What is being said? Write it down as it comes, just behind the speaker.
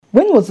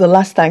When was the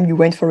last time you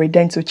went for a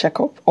dental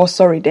checkup or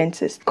saw a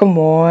dentist? Come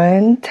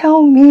on,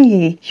 tell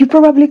me. You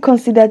probably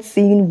considered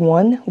seeing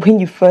one when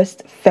you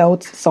first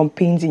felt some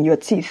pains in your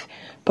teeth,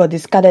 but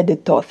discarded the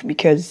thought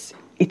because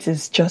it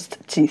is just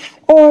teeth.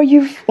 Or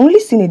you've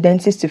only seen a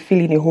dentist to fill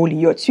in a hole in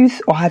your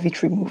tooth or have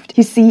it removed.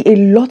 You see, a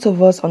lot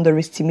of us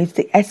underestimate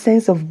the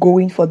essence of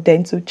going for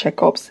dental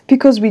checkups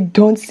because we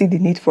don't see the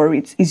need for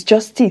it. It's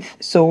just teeth,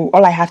 so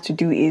all I have to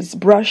do is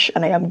brush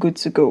and I am good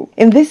to go.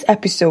 In this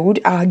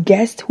episode, our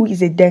guest, who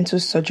is a dental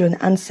surgeon,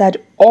 answered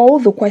all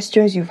the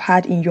questions you've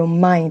had in your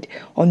mind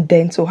on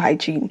dental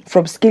hygiene.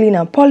 From scaling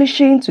and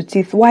polishing to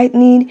teeth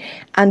whitening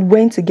and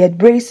when to get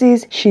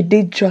braces, she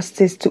did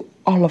justice to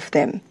all of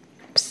them.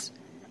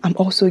 I'm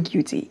also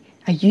guilty.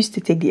 I used to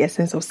take the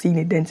essence of seeing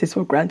a dentist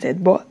for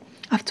granted, but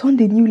I've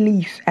turned a new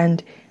leaf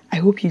and I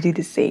hope you do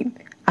the same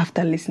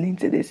after listening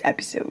to this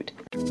episode.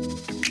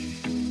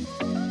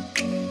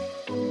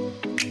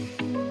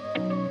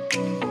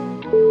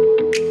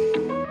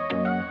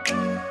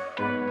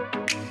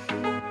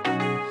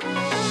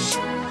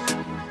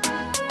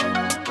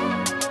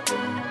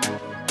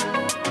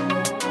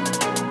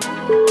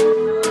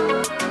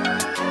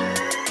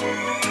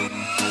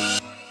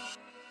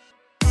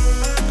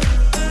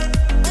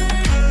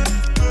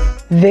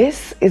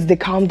 This is the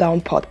Calm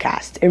Down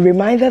Podcast, a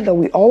reminder that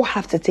we all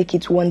have to take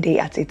it one day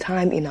at a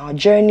time in our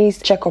journeys,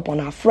 check up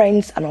on our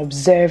friends, and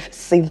observe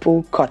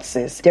simple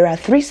courtesies. There are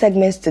 3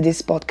 segments to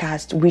this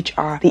podcast, which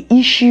are the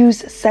Issues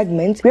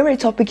segment, where a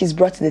topic is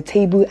brought to the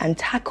table and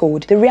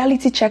tackled, the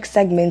Reality Check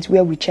segment,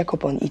 where we check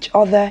up on each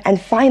other,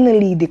 and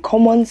finally, the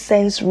Common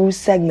Sense Rules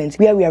segment,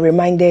 where we are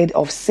reminded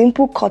of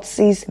simple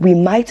courtesies we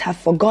might have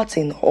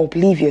forgotten or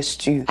oblivious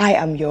to. I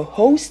am your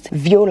host,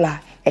 Viola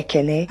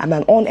Ekene. I'm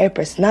an on-air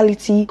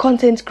personality,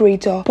 content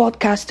creator,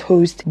 podcast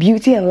host,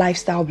 beauty and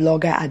lifestyle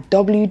blogger at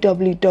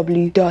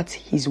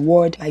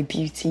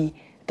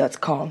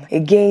www.hiswordmybeauty.com.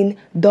 Again,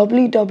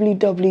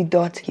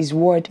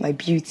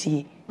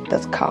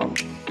 www.hiswordmybeauty.com.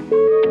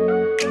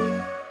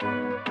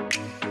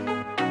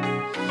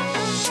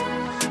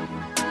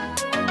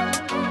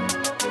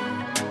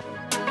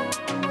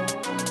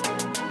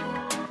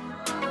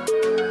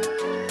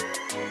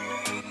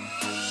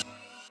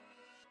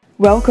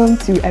 Welcome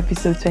to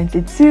episode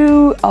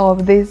 22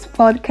 of this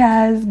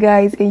podcast,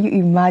 guys. Can you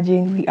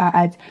imagine we are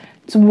at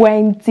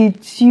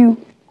 22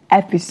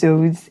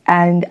 episodes,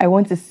 and I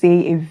want to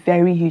say a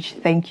very huge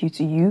thank you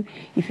to you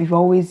if you've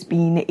always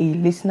been a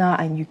listener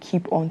and you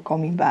keep on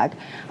coming back.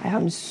 I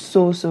am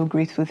so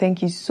grateful.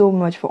 Thank you so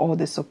much for all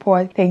the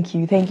support. Thank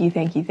you. I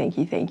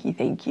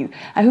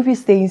hope you're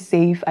staying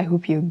safe. I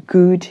hope you're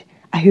good.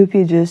 I hope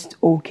you're just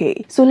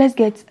okay. So let's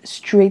get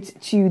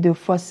straight to the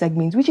first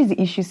segment, which is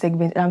the issue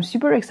segment. And I'm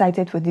super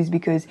excited for this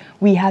because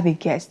we have a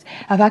guest.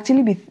 I've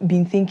actually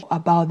been thinking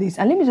about this.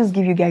 And let me just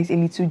give you guys a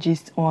little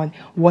gist on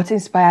what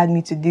inspired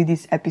me to do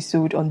this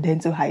episode on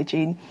dental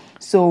hygiene.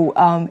 So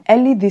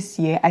early this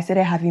year, I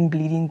started having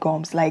bleeding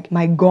gums. Like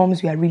my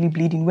gums were really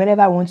bleeding.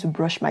 Whenever I want to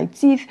brush my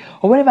teeth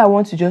or whenever I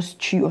want to just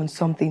chew on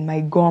something,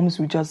 my gums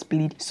would just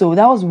bleed. So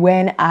that was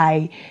when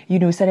I,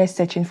 started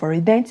searching for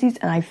a dentist,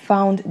 and I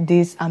found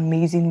this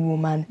amazing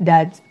woman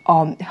that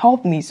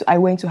helped me. So I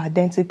went to her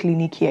dental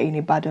clinic here in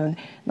Ibadan,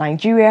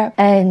 Nigeria,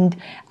 and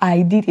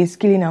I did a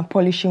scaling and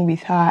polishing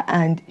with her,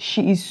 and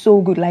she is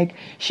so good. Like,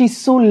 she's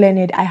so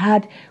learned. I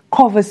had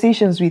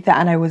conversations with her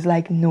and I was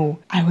like, no,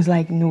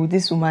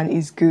 this woman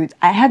is good.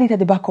 I had it at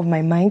the back of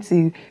my mind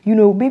to,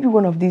 maybe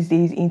one of these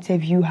days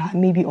interview her,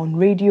 maybe on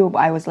radio, but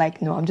I was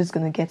like, no, I'm just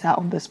going to get her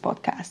on this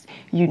podcast,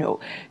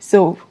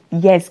 So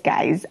yes,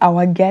 guys,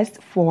 our guest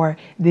for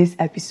this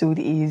episode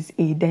is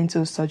a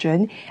dental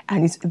surgeon,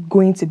 and it's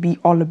going to be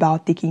all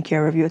about taking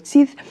care of your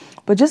teeth.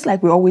 But just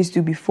like we always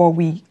do before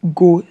we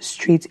go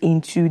straight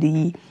into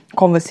the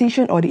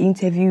conversation or the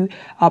interview,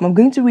 I'm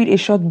going to read a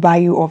short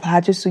bio of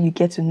her just so you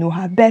get to know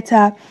her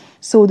better.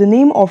 So the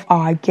name of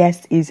our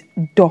guest is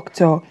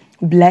Dr.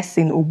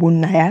 Blessing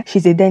Ogbonnaya.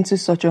 She's a dental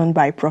surgeon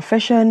by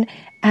profession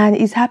and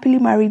is happily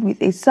married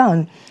with a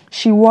son.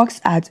 She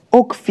works at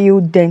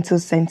Oakfield Dental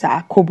Center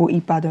at Kobo,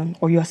 Ibadan,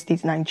 Oyo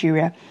State,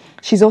 Nigeria.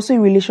 She's also a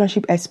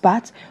relationship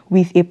expert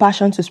with a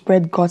passion to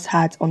spread God's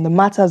heart on the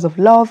matters of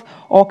love,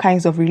 all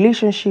kinds of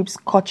relationships,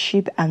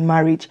 courtship, and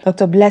marriage.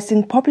 Dr.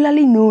 Blessing,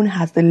 popularly known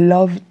as the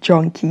Love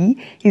Junkie,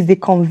 is the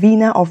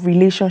convener of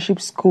Relationship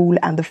School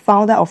and the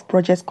founder of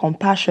Project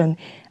Compassion,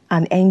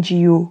 an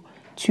NGO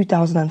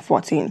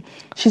 2014.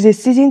 She's a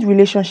seasoned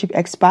relationship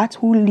expert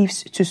who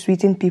lives to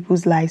sweeten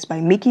people's lives by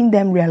making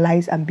them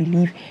realize and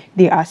believe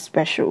they are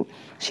special.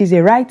 She's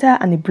a writer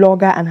and a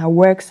blogger, and her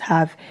works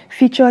have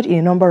featured in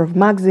a number of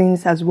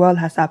magazines as well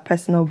as her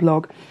personal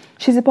blog.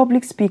 She's a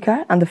public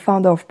speaker and the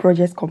founder of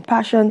Project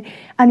Compassion,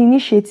 an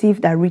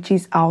initiative that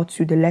reaches out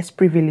to the less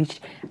privileged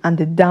and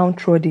the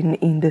downtrodden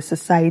in the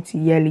society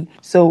yearly.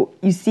 So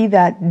you see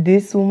that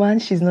this woman,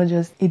 she's not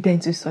just a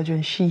dental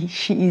surgeon, she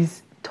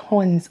is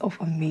tons of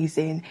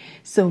amazing.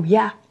 So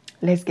yeah,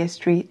 let's get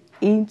straight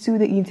into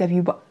the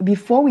interview. But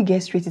before we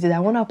get straight into that, I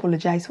want to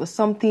apologize for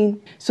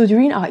something. So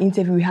during our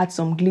interview, we had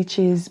some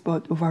glitches,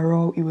 but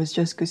overall, it was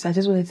just good. So I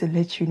just wanted to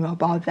let you know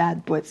about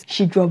that. But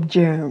she dropped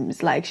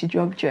germs.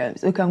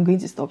 Okay, I'm going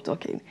to stop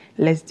talking.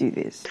 Let's do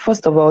this.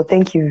 First of all,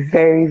 thank you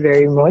very,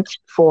 very much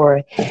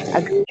for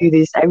agreeing to do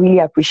this. I really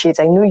appreciate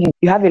it. I know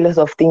you have a lot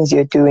of things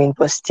you're doing,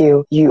 but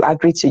still, you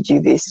agreed to do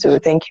this. So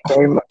thank you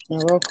very much.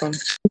 You're welcome.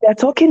 We were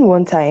talking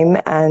one time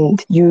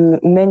and you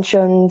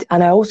mentioned,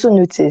 and I also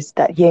noticed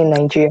that here in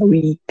Nigeria,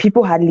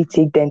 people hardly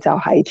take dental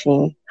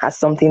hygiene as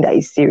something that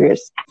is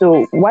serious.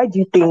 So why do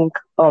you think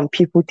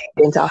people take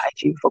dental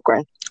hygiene for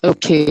granted?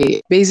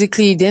 Okay,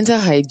 basically, dental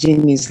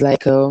hygiene is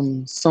like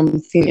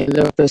something a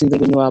lot of persons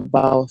don't know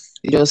about.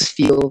 They just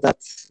feel that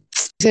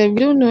we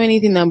don't know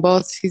anything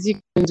about it. You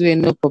can't do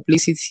enough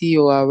publicity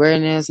or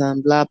awareness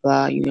and blah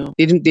blah.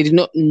 They did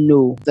not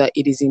know that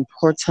it is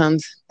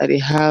important that they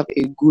have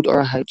a good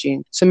oral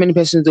hygiene. So many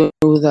persons don't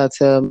know that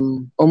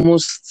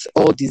almost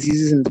all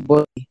diseases in the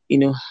body,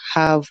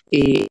 have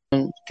a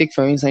take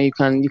for instance,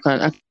 you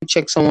can actually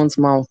check someone's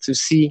mouth to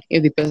see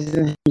if the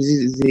person has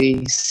disease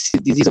is a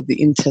disease of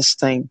the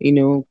intestine.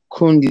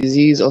 Crohn's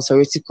disease,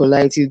 ulcerative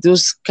colitis,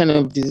 those kind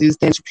of diseases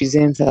tend to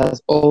present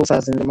as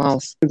ulcers in the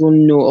mouth. I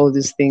don't know all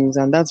these things,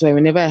 and that's why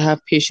whenever I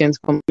have patients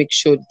come, make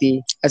sure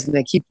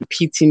I keep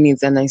repeating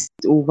it and I see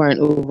it over and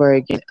over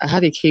again. I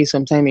had a case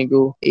some time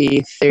ago,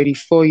 a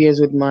 34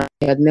 years old man.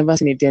 He had never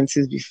seen a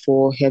dentist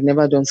before. He had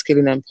never done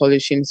scaling and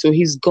polishing, so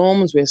his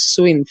gums were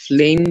so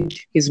inflamed.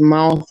 His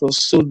mouth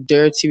was so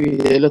dirty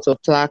with a lot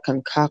of plaque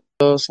and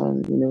calculus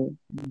and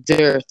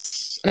dirt.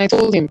 And I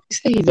told him, he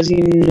said he doesn't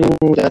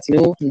know that,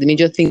 the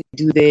major thing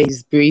to do there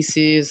is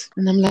braces.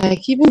 And I'm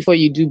like, even before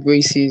you do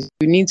braces,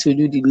 you need to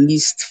do the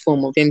least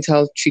form of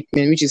dental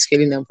treatment, which is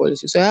scaling and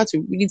polishing. So I had to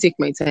really take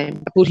my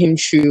time. I put him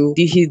through.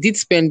 He did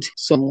spend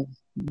some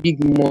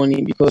big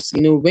money because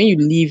when you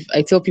leave,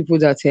 I tell people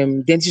that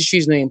dentistry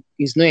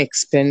is not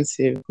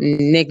expensive.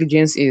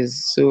 Negligence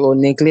is, or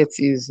neglect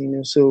is.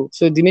 So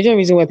the major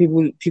reason why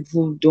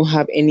people don't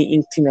have any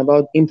inkling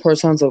about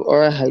importance of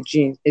oral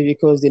hygiene is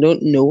because they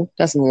don't know.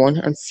 That's one.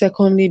 And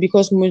secondly,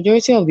 because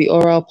majority of the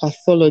oral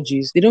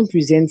pathologies, they don't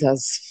present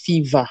as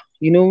fever.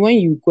 When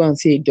you go and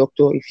see a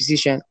doctor, a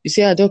physician, you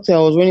say, doctor, I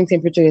was running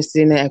temperature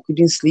yesterday night, I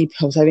couldn't sleep,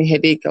 I was having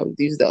headache, I was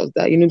this, that, was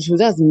that. So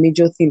that's the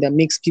major thing that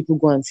makes people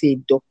go and see a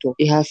doctor.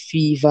 They have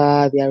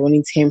fever, they are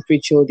running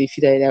temperature, they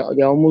feel that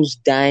they're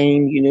almost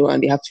dying,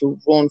 and they have to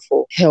run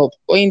for help.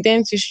 Or in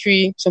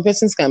dentistry, some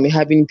persons can be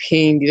having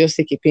pain, they just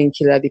take a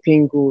painkiller, the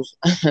pain goes,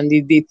 and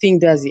they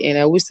think that's the end.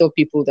 I always tell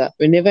people that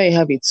whenever you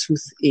have a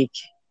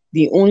toothache,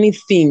 the only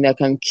thing that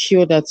can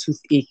cure that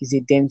toothache is a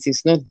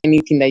dentist, not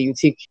anything that you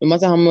take. No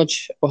matter how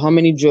much or how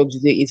many drugs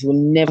you take, it will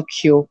never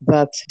cure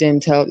that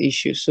dental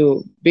issue.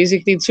 So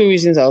basically, two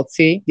reasons I would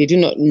say: they do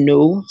not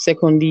know.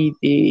 Secondly,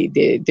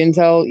 the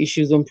dental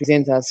issues don't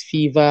present as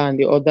fever and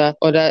the other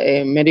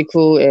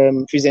medical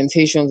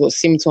presentations or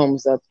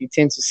symptoms that you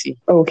tend to see.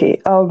 Okay.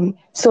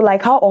 So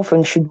how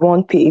often should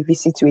one pay a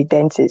visit to a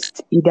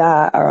dentist?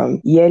 Either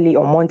yearly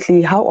or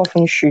monthly? How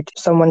often should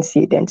someone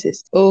see a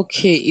dentist?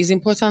 Okay, it's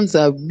important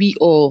that we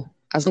all,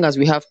 as long as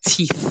we have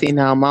teeth in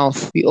our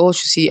mouth, we all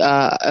should see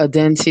a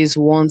dentist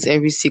once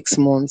every 6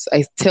 months.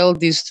 I tell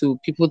this to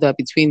people that are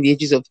between the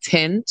ages of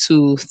 10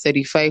 to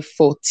 35,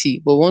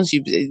 40. But once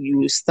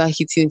you start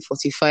hitting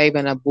 45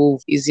 and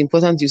above, it's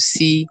important to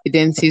see a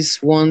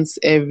dentist once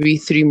every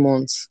 3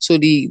 months. So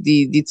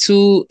the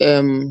two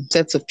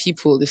sets of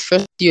people, the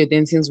first see your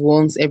dentist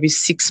once every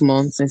 6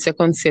 months, and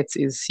second set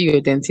is see your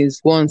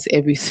dentist once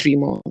every 3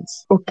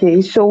 months.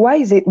 Okay, so why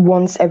is it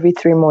once every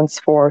 3 months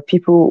for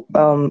people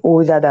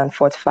older than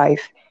 45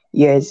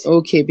 years?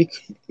 Okay,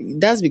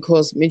 that's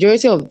because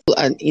majority of people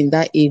in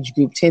that age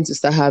group tend to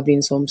start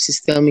having some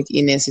systemic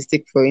illnesses.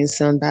 Take for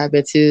instance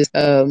diabetes,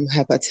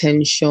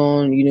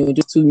 hypertension.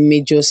 Those two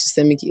major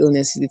systemic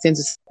illnesses, they tend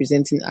to start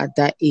presenting at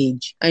that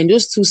age, and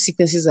those two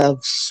sicknesses are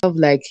sort of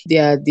like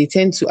they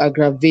tend to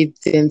aggravate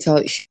dental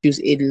issues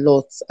a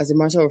lot. As a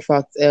matter of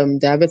fact,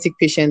 diabetic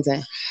patients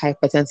and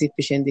hypertensive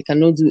patients, they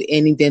cannot do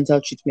any dental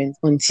treatment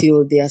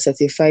until they are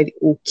certified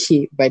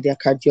okay by their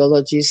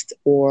cardiologist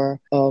or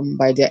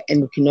by their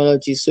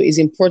endocrinologist. So it's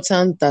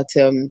important that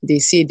they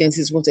see a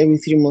dentist once every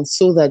 3 months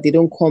so that they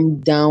don't come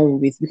down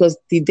because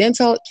the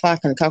dental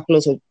plaque and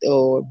calculus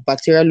or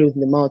bacterial load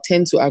in the mouth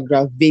tend to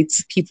aggravate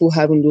people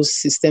having those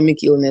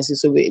systemic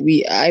illnesses. So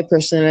I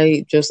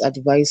personally just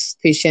advise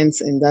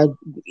patients in that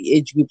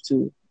age group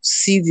to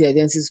see their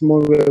dentist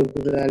more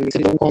regularly so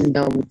they don't come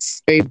down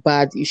with very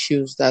bad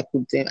issues that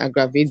could then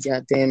aggravate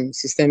their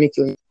systemic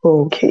illness.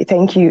 Okay,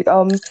 thank you.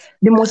 The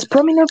most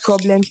prominent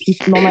problem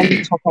people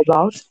normally talk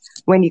about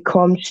when it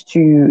comes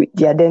to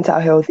their dental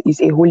health is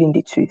a hole in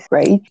the tooth,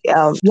 right?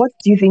 What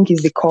do you think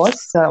is the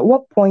cause?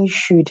 What point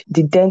should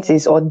the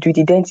dentist or do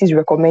the dentist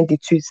recommend the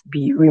tooth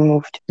be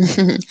removed?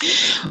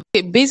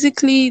 Okay,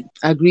 basically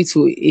agree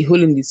to a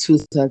hole in the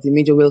tooth as a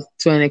major, well,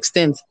 to an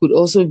extent, could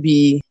also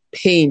be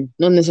pain,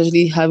 not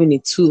necessarily having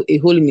a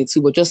hole in a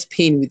tooth, but just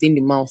pain within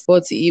the mouth.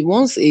 But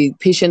once a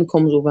patient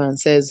comes over and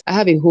says, I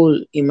have a hole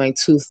in my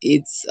tooth,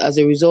 it's as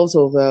a result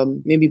of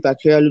maybe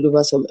bacterial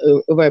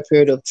load over a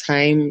period of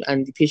time,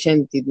 and the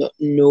patient did not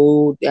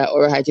know their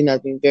oral hygiene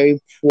has been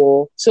very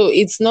poor. So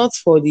it's not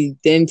for the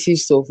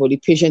dentist or for the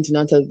patient to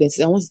not tell the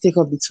dentist, I want to take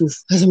off the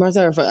tooth. As a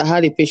matter of fact, I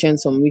had a patient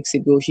some weeks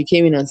ago. She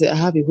came in and said, I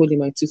have a hole in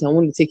my tooth, I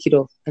want to take it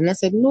off. And I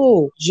said,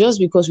 no, just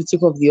because we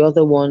took off the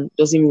other one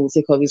doesn't mean we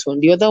take off this one.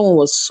 The other one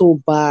was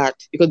so bad,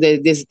 because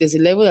there's a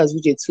level at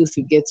which a tooth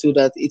will get to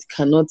that it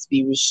cannot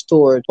be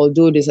restored.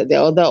 Although there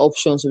are other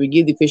options, so we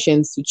give the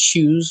patients to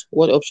choose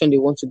what option they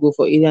want to go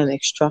for, either an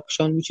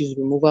extraction, which is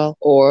removal,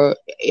 or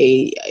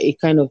a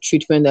kind of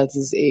treatment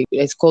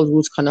it's called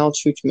root canal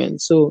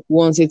treatment. So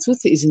once a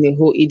tooth is in a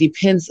hole, it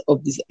depends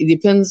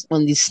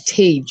on the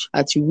stage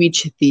at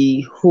which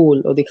the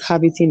hole or the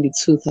cavity in the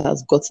tooth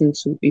has gotten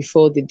to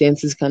before the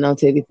dentist can now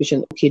tell the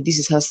patient, okay,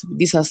 this has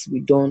to be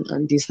done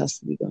and this has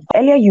to be done.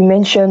 Earlier, you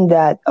mentioned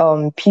that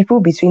people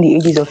between the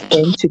ages of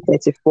 10 to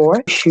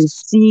 34 should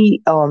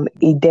see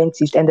a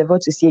dentist, endeavor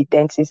to see a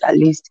dentist at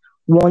least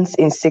once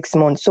in 6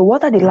 months. So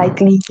what are the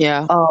likely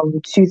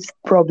tooth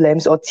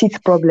problems or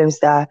teeth problems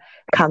that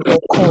can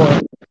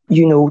occur,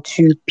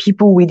 to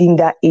people within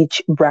that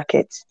age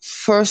bracket?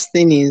 First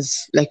thing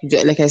is, like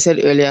I said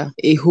earlier,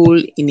 a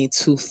hole in a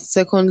tooth.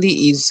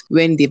 Secondly is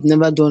when they've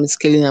never done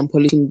scaling and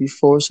polishing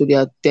before, so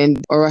their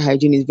oral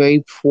hygiene is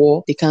very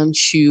poor. They can't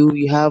chew.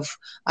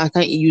 I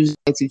can't use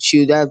it to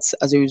chew. That's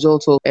as a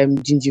result of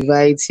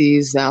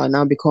gingivitis that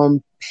now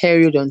become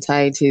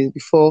periodontitis.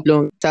 Before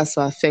long, it starts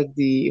to affect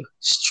the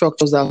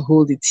structures that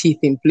hold the teeth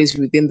in place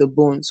within the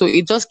bone. So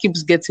it just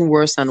keeps getting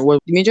worse and worse.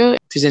 The major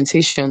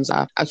presentations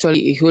are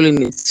actually a hole in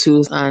the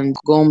tooth and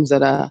gums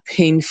that are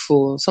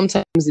painful.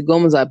 Sometimes the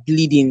gums are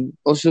bleeding.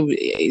 Also,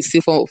 it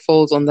still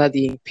falls under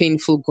the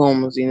painful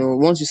gums.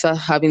 Once you start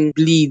having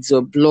bleeds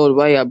or blood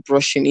while you're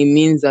brushing, it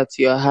means that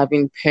you're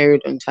having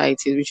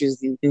periodontitis, which is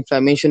the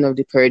inflammation of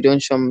the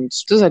periodontium.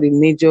 Those are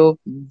the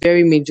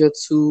very major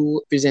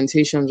two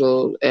presentations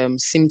or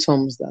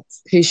symptoms that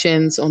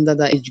patients under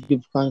that age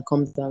group can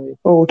come down with.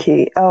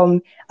 Okay.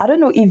 I don't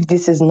know if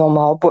this is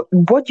normal, but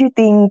what do you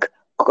think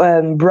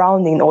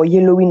browning or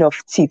yellowing of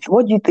teeth,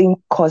 what do you think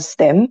caused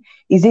them?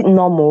 Is it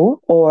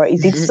normal, or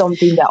is it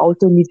something that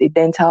also needs a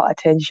dental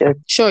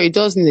attention? Sure, it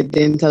does need a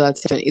dental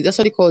attention. It's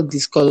actually called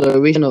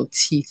discoloration of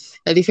teeth.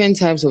 There are different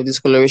types of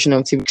discoloration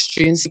of teeth.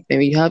 Extrinsic, then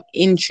we have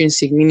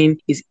intrinsic, meaning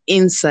it's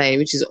inside,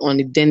 which is on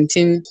the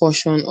dentin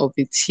portion of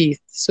the teeth.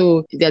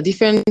 So there are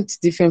different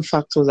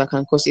factors that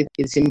can cause it.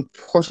 It's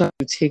important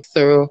to take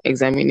thorough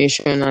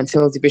examination and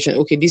tell the patient,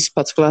 okay, this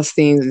particular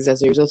thing is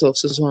as a result of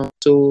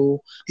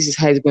so this is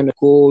how it's going to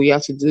go. You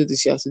have to do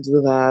this, you have to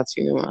do that,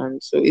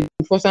 and so it's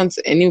important.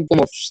 Any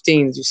form of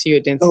stains, you see your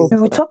dentist.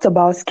 We talked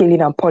about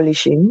scaling and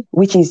polishing,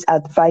 which is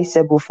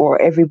advisable for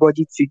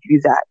everybody to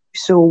do that.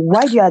 So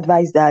why do you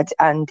advise that?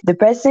 And the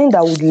person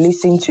that would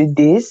listen to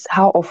this,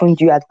 how often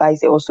do you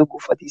advise they also go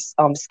for this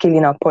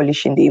scaling and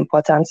polishing, the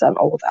importance and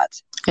all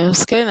that?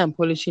 Scaling and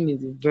polishing is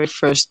the very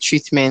first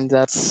treatment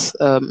that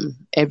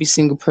every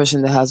single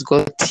person that has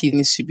got teeth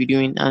needs to be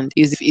doing, and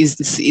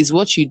is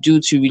what you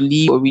do to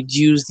relieve or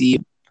reduce the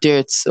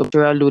dirt or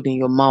bacterial load in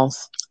your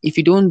mouth. If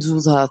you don't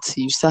do that,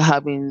 you start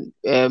having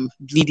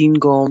bleeding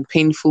gum,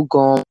 painful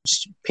gums,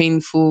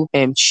 painful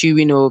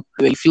chewing, or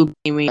you feel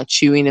pain when you're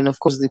chewing, and of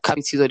course the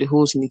cavities or the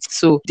holes in it.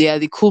 So they are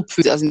the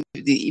culprits.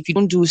 If you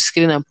don't do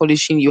scaling and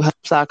polishing, you have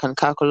plaque and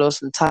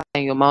calculus and tartar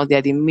in your mouth. They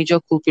are the major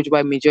culprits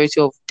why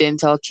majority of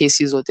dental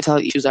cases or dental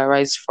issues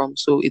arise from.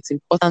 So it's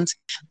important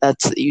that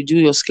you do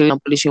your scaling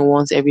and polishing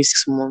once every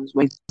 6 months.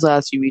 When you do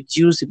that, you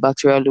reduce the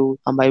bacterial load,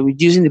 and by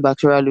reducing the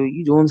bacterial load,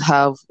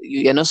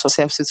 you're not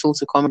susceptible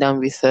to come down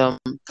with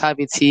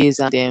cavities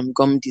and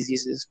gum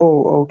diseases.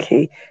 Oh,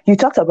 okay. You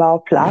talked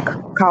about plaque,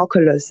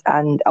 calculus,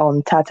 and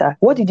tartar.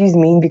 What do these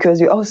mean? Because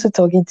we're also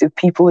talking to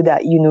people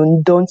that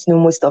don't know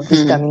most of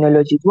these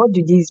terminologies. What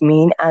do these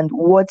mean, and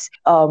what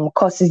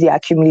causes the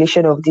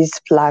accumulation of this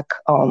plaque,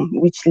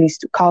 which leads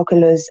to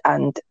calculus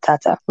and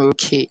tartar?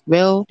 Okay.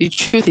 Well, the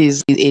truth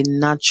is, it's a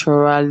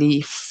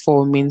naturally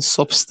forming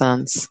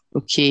substance.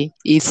 Okay,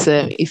 it's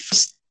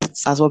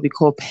as what we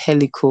call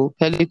pellicle.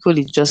 Pellicle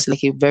is just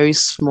like a very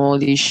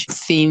smallish,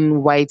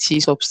 thin,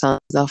 whitey substance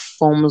that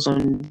forms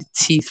on the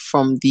teeth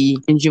from the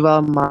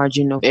gingival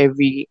margin of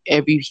every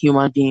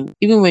human being.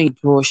 Even when you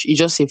brush, it's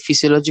just a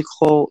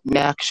physiological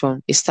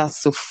reaction. It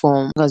starts to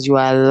form. As you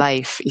are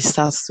alive, it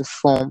starts to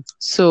form.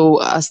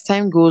 So as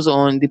time goes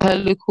on, the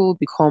pellicle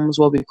becomes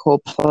what we call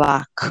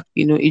plaque.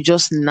 It's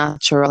just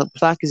natural.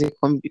 Plaque is a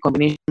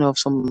combination of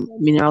some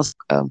minerals,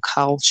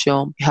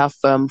 calcium, you have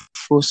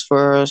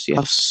phosphorus, you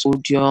have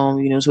sodium,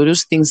 so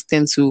those things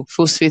tend to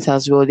phosphate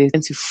as well. They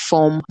tend to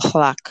form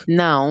plaque.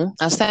 Now,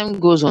 as time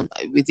goes on,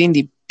 within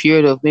the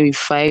period of maybe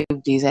 5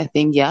 days, I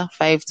think, yeah,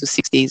 5 to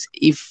 6 days,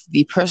 if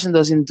the person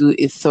doesn't do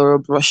a thorough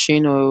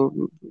brushing or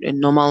a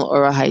normal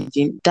oral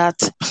hygiene, that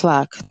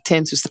plaque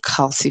tends to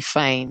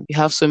calcifying. You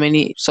have so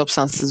many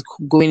substances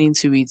going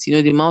into it.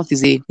 The mouth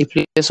is a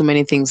place where so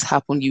many things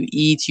happen. You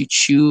eat, you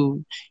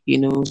chew,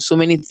 so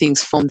many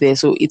things form there.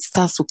 So it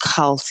starts to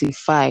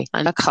calcify.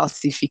 And that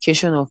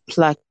calcification of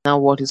plaque now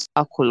what is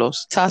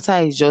calculus.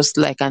 Tartar is just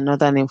like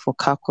another name for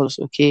calculus,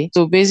 okay?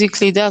 So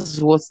basically that's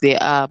what they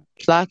are.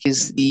 Plaque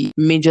is the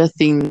major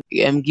thing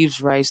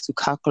gives rise to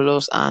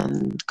calculus,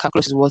 and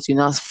calculus is what you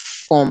now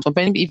form. So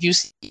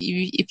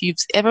if you've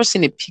ever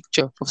seen a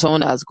picture of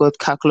someone that has got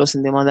calculus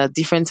in them, and there are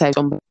different types.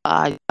 Some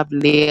have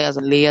layers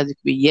and layers. It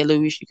could be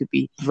yellowish, it could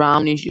be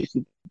brownish, it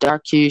could be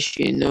darkish,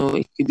 it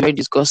could be very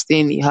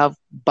disgusting. You have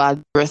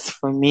bad breath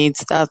from it.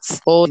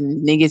 That's all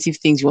negative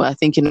things you are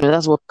thinking.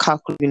 That's what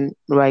calculus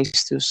rise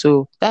to.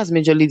 So that's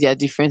majorly their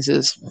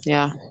differences.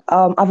 Yeah.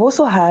 I've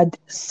also had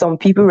some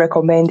people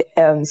recommend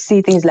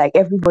say things like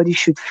everybody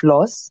should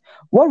floss.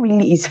 What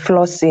really is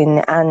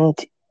flossing, and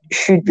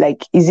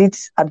is it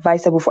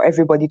advisable for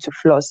everybody to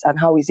floss, and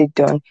how is it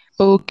done?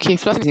 Okay,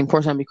 flossing is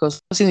important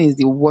because flossing is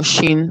the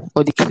washing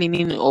or the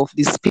cleaning of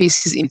the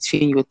spaces in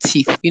between your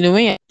teeth.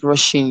 When you're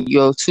brushing,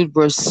 your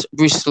toothbrush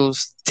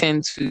bristles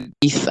tend to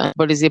teeth,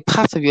 but there's a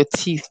part of your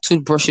teeth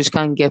toothbrushes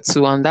can't get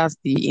to, and that's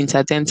the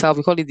interdental.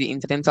 We call it the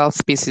interdental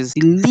spaces.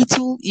 The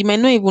little, you might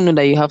not even know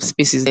that you have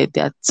spaces there.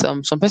 That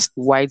some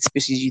wide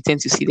spaces you tend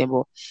to see them,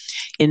 but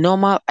a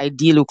normal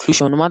ideal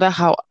occlusion, no matter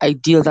how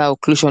ideal that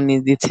occlusion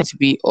is, they tend to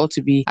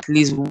be at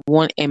least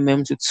 1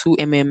 mm to 2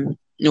 mm.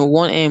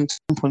 1 mm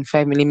to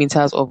 1.5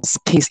 millimeters of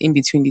space in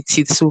between the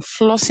teeth. So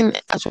flossing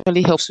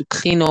actually helps to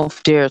clean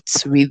off dirt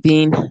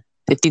within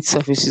the teeth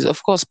surfaces.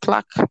 Of course,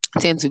 plaque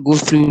tend to go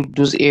through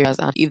those areas,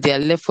 and if they are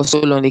left for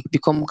so long, they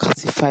become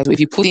calcified. So if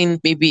you put in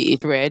maybe a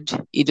thread,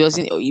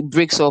 it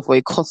breaks off or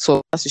it cuts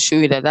off. That's to show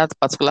you that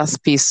particular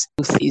space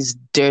is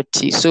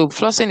dirty. So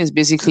flossing is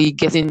basically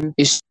getting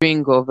a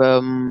string of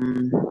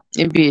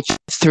maybe a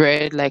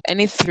thread, like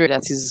any thread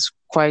that is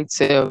quite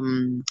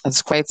strong,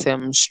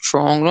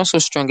 not so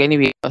strong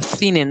anyway, but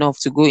thin enough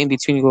to go in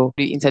between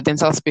the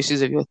interdental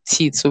spaces of your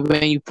teeth. So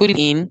when you put it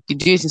in, you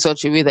do it in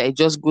such a way that it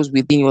just goes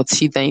within your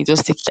teeth and you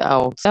just take it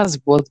out. That's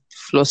what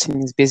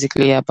flossing is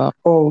basically about.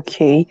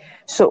 Okay.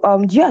 So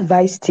do you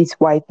advise teeth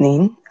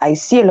whitening? I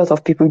see a lot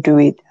of people do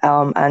it,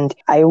 and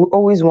I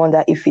always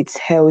wonder if it's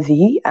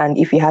healthy and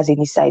if it has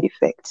any side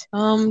effects.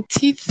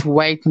 Teeth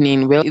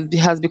whitening, well, it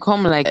has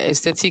become like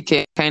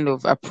aesthetic kind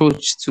of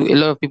approach to a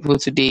lot of people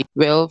today.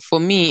 Well, for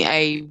me,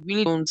 I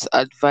really don't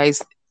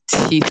advise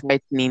teeth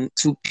whitening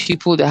to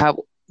people that have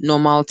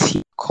normal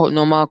teeth,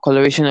 normal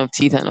coloration of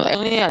teeth, and I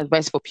only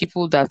advise for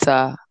people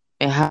that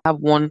have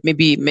one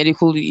maybe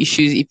medical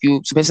issues. If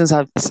persons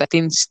have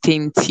certain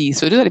stained teeth,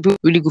 so those are the people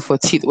really good for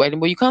teeth whitening.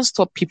 But you can't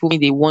stop people when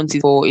they want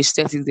it for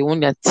aesthetics. They want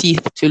their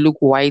teeth to look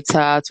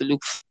whiter, to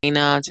look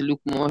finer, to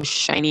look more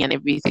shiny and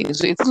everything.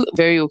 So it's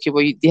very okay,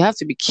 but they have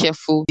to be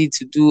careful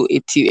to do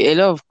a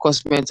lot of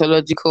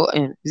cosmetological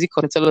and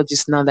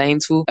cosmetologists now that are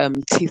into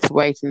teeth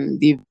whitening.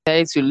 They've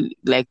decided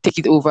to take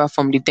it over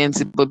from the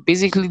dentist, but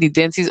basically the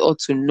dentist ought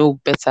to know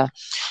better.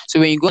 So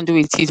when you go and do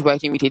a teeth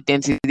whitening with a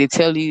dentist, they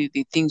tell you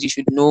the things you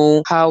should know,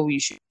 how you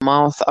should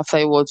mouth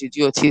afterwards you do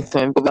your teeth.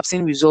 I've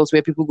seen results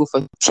where people go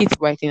for teeth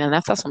whitening, and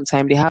after some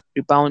time they have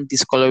rebound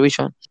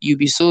discoloration.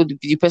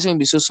 The person will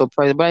be so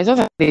surprised. But I thought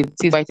that the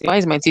teeth whitening, why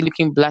is my teeth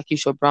looking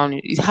blackish or brown?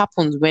 It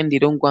happens when they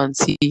don't go and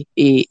see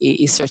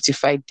a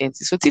certified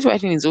dentist. So teeth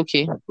whitening is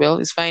okay. Well,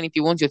 it's fine if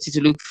you want your teeth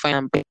to look fine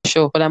and better,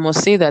 sure. But I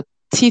must say that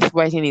teeth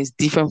whitening is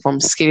different from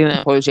scaling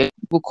and polishing.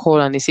 People call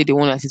and they say they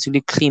want their teeth to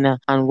look cleaner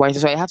and whiter.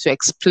 So I have to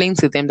explain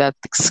to them that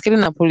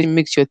scaling and polishing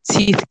makes your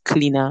teeth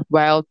cleaner,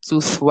 while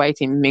tooth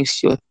whitening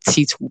makes your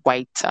teeth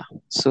whiter.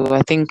 So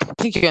I think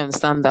you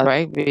understand that,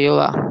 right,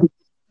 Viola?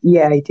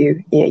 Yeah, I do.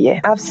 Yeah.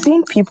 I've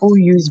seen people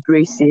use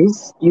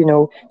braces,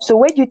 So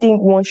where do you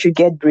think one should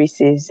get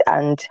braces,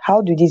 and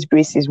how do these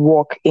braces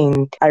work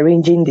in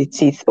arranging the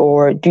teeth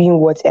or doing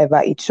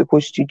whatever it's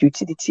supposed to do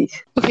to the teeth?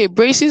 Okay,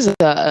 braces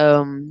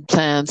are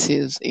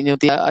appliances.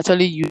 They are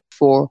actually used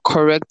for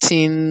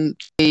correcting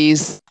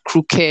face,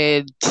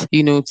 crooked,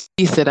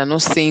 teeth that are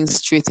not staying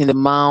straight in the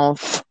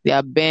mouth. They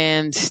are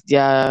bent. They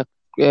are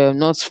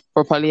not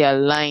properly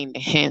aligned.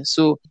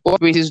 So what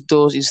braces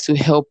does is to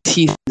help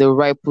teeth in the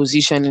right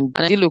position. And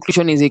ideal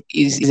occlusion is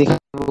a kind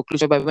of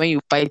occlusion, but when you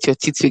bite your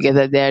teeth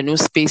together, there are no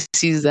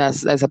spaces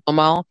that's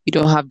abnormal. You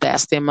don't have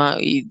diastema.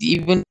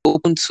 Even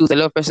open tooth, a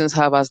lot of persons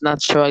have as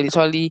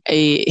naturally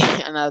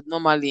an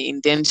abnormality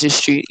in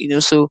dentistry.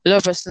 So a lot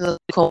of persons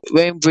come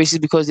wearing braces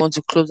because they want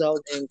to close out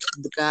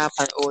the gap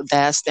or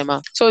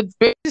diastema. So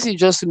braces is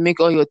just to make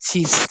all your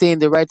teeth stay in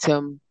the right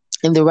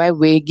in the right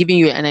way, giving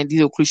you an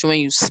ideal occlusion. When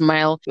you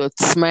smile, your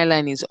smile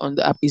line is on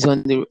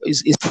the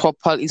is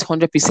proper, is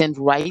 100%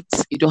 right.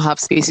 You don't have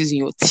spaces in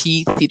your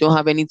teeth. You don't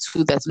have any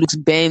tooth that looks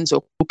bent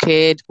or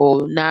crooked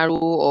or narrow,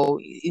 or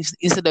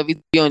instead of it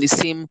being on the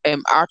same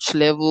arch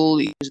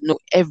level,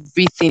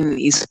 everything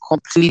is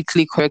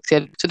completely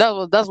corrected.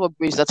 So that's what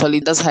braces actually,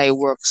 that's how it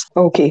works.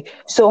 Okay.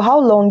 So how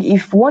long,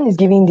 if one is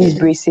giving these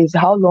braces,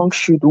 how long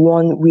should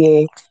one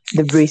wear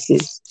the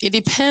braces? It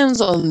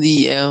depends on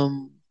the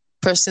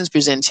person's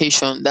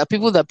presentation. There are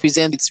people that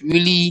present it's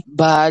really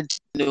bad.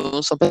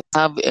 Some people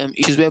have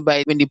issues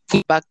whereby when they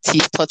put back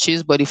teeth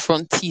touches, but the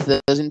front teeth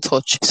doesn't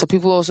touch. So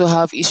people also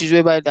have issues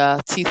whereby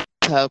the teeth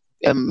have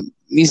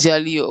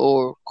easily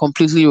or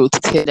completely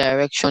rotated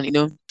direction.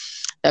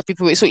 That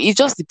people. So it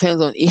just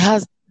depends on. It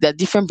has the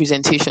different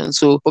presentations.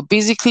 So, but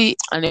basically,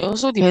 and it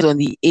also depends on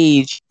the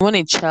age. When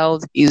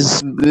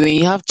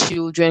you have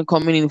children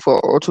coming in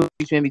for ortho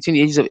treatment between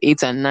the ages of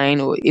 8 and 9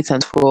 or 8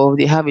 and 12,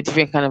 they have a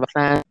different kind of a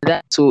plan.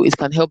 So it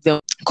can help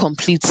them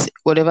complete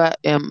whatever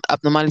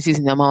abnormalities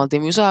in their mouth.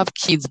 Then we also have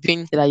kids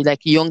being that are like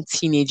young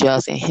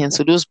teenagers, and hence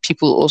so those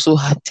people also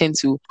tend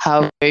to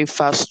have very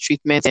fast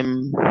treatment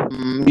and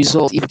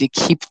results if they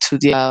keep to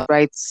their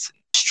right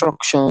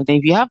instruction. Then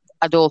if you have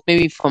adults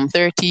maybe from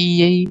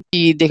 30,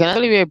 they can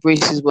actually wear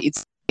braces, but it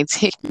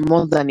takes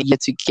more than a year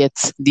to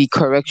get the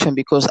correction,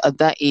 because at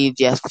that age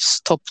they have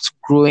stopped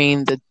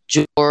growing the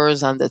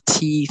jaws and the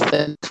teeth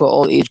for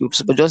all age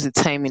groups, but just the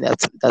timing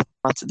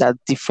that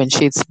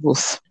differentiates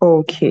both.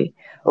 Okay.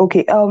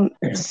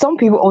 Some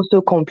people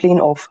also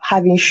complain of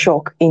having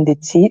shock in the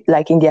teeth,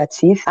 like in their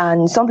teeth,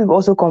 and some people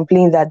also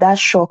complain that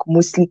shock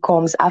mostly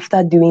comes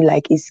after doing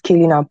like a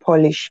scaling and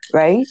polish,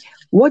 right?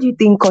 What do you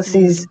think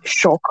causes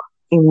shock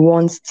in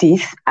one's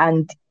teeth,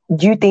 and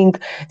do you think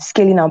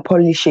scaling and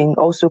polishing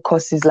also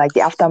causes, like, the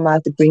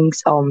aftermath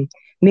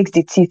makes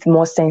the teeth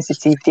more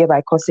sensitive,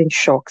 thereby causing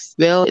shocks?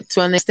 Well,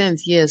 to an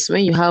extent, yes.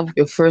 When you have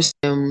your first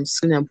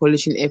scaling and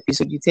polishing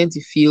episode, you tend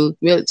to feel,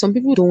 well, some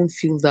people don't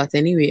feel that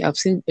anyway. I've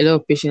seen a lot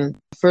of patients,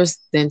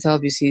 first dental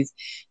visits,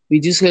 we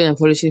do scaling and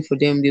polishing for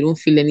them, they don't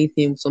feel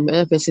anything. Some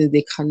other persons,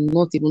 they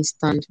cannot even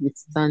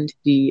withstand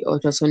the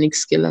ultrasonic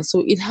scaler.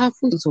 So it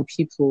happens to some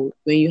people.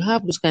 When you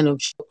have those kind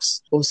of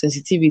shocks or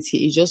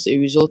sensitivity, it's just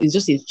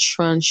a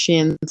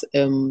transient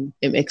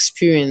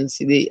experience.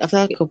 After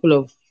a couple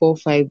of 4 or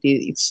 5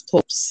 days, it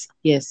stops.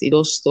 Yes, it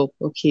does stop.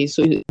 Okay,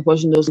 so the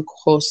polishing doesn't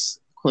cause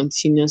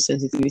continuous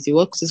sensitivity.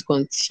 What causes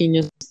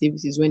continuous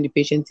sensitivity is when the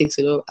patient takes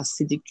a lot of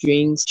acidic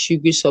drinks,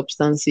 sugary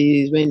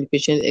substances, when the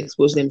patient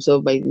exposes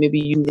themselves by maybe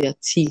using their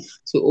teeth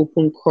to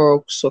open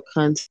corks or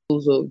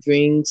candles or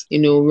drinks,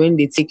 when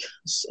they take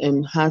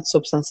hard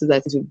substances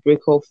that to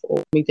break off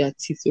or make their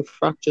teeth to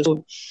fracture.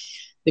 So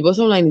the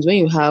bottom line is, when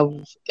you have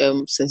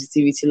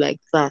sensitivity like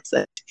that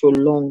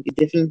prolonged, it's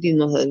definitely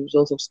not as a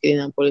result of scaling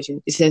and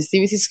polishing. The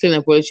sensitivity scaling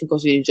and polishing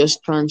causes you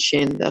just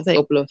transient after a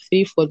couple of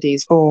 3-4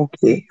 days.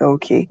 Okay.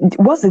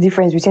 What's the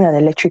difference between an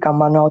electric and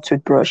manual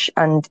toothbrush?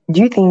 And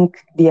do you think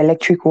the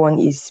electric one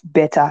is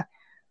better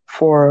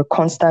for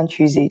constant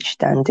usage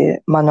than the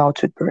manual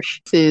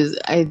toothbrush?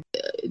 The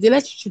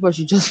electric toothbrush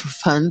is just for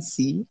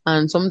fancy,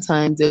 and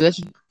sometimes the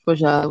electric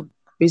toothbrush are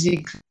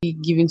basically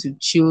given to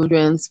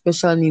children,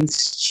 special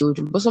needs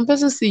children. But some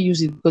persons still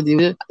use it because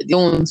they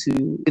don't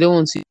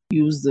want to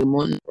use the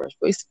manual brush.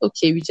 But it's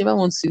okay, whichever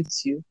one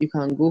suits you, you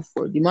can go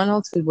for it. The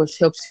manual toothbrush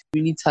helps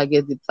really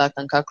target the plaque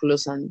and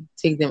calculus and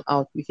take them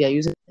out if you are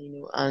using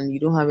and you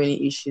don't have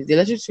any issues. The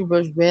electric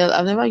toothbrush, well,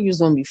 I've never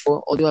used one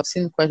before, although I've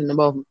seen quite a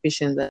number of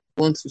patients that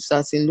want to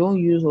start saying don't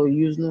use or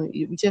use, no,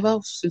 whichever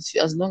suits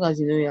you, as long as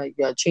you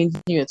are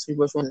changing your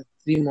toothbrush 1 in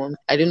 3 months.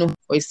 I don't know,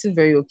 but it's still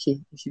very okay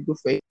if you go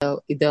for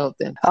either of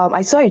them.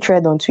 I saw a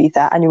thread on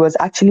Twitter, and it was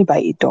actually by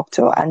a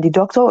doctor, and the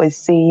doctor was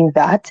saying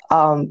that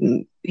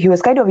he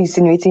was kind of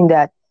insinuating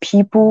that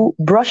people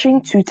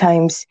brushing 2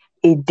 times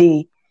a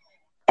day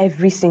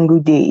every single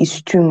day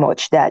is too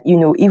much, that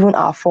even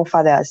our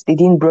forefathers, they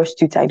didn't brush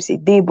 2 times a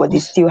day, but they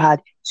still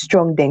had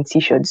strong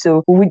dentition.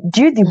 So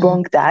do you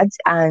debunk that,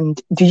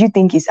 and do you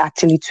think it's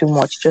actually too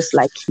much, just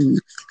like he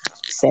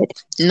said?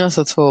 Not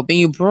at all. When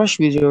you brush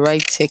with the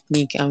right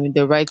technique and with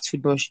the right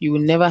toothbrush, you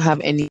will never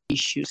have any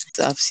issues.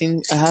 I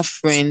have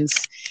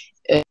friends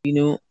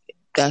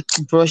that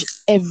brush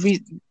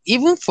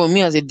even for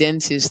me as a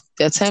dentist,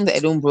 there are times that I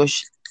don't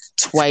brush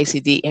twice a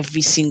day,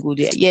 every single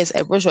day. Yes,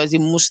 I brush twice a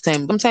day most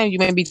times. Sometimes you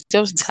might be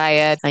just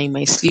tired and you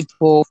might sleep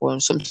off or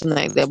something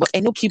like that. But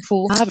I know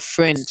I have a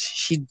friend,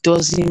 she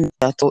doesn't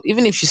at all.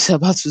 Even if she's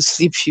about to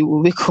sleep, she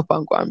will wake up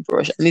and go and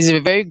brush. And it's a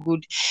very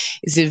good,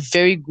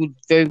 very good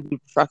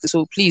practice.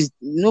 So please,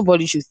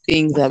 nobody should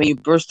think that when you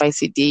brush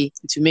twice a day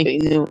to make,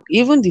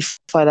 even the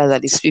father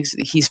that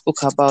he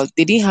spoke about,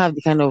 they didn't have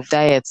the kind of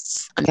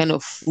diets and kind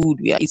of food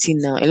we are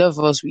eating now. A lot of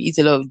us, we eat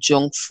a lot of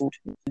junk food.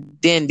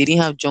 Then they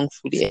didn't have junk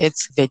food, they ate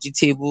vegetables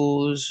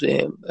vegetables,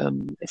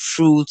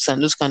 fruits,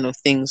 and those kind of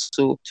things.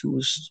 So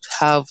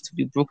have to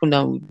be broken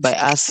down by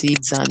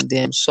acids and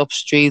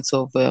substrates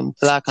of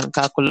plaque and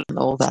calculus and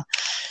all that.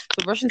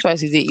 So brushing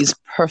twice a day is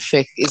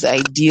perfect, is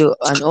ideal,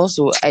 and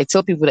also I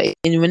tell people that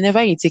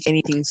whenever you take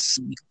anything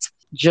sweet,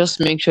 just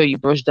make sure you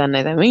brush that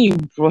night. And when you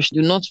brush,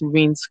 do not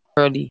rinse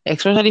early,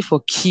 especially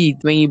for kids.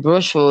 When you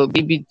brush for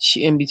baby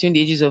in between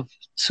the ages of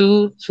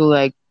 2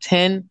 to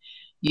 10,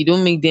 you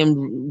don't make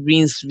them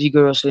rinse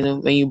vigorously.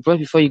 When you brush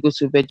before you go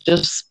to bed,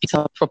 just spit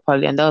out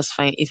properly, and that's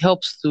fine. It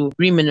helps to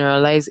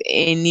remineralize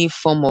any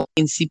form of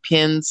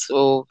incipients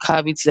or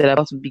cavities that are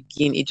about to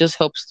begin. It just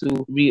helps to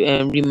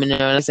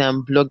remineralize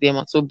and block them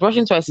out. So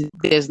brushing twice,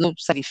 there's no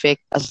side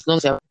effect as long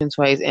as you're brushing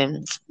twice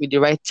and with the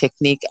right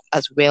technique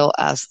as well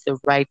as the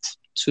right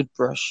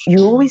toothbrush.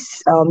 You're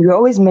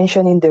always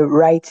mentioning the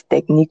right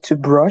technique to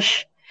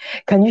brush.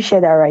 Can you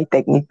share that right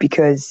technique?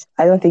 Because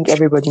I don't think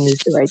everybody knows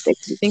the right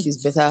technique. I think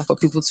it's better for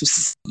people to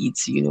see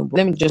it. But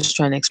let me just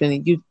try and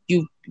explain it.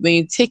 You when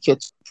you take your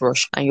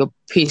toothbrush and your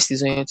paste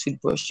is on your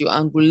toothbrush, you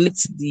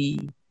angulate the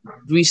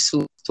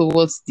bristle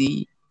towards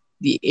the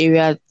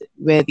area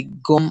where the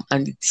gum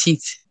and the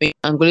teeth. When you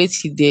angulate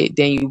it there,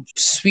 then you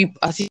sweep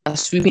as if you are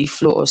sweeping the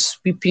floor or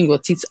sweeping your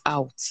teeth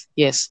out.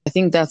 Yes, I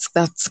think that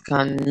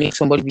can make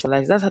somebody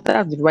visualize. That's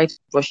the right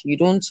brush. You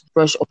don't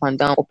brush up and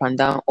down, up and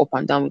down, up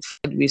and down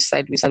with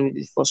sideways with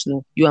the first.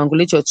 No, you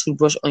angulate your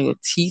toothbrush on your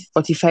teeth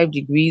 45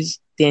 degrees.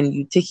 Then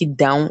you take it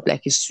down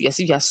like as if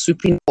you are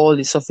sweeping all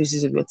the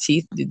surfaces of your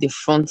teeth, the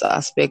front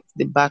aspect,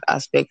 the back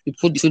aspect. You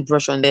put the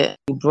toothbrush on there,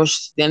 you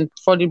brush. Then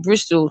for the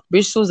bristles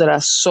that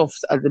are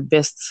soft are the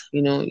best.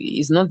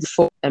 It's not the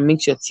form that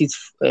makes your teeth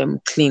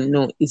clean.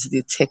 No, it's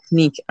the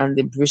technique and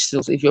the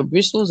bristles. If your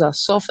bristles are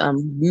soft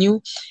and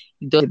new,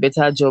 it does a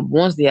better job.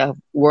 Once they are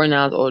worn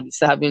out or they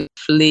start having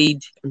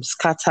flayed,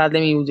 scattered, let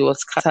me use the word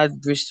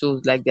scattered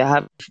bristles, like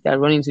they're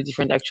running into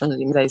different directions, it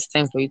means that it's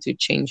time for you to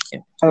change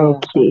them.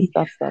 Okay.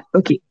 That's that.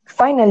 Okay.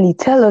 Finally,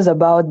 tell us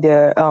about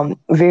the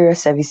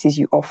various services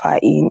you offer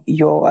in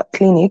your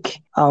clinic.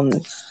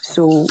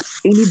 So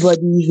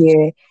anybody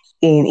here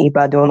in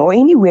Ibadan or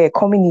anywhere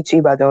coming into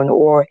Ibadan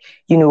or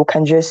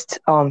can just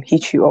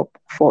hit you up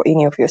for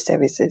any of your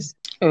services.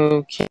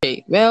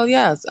 Okay. Well,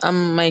 yes.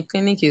 My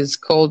clinic is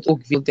called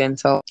Oakville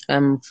Dental.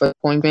 For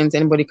appointments,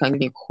 anybody can give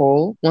me a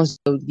call. Once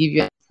they'll give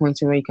you an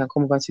appointment where you can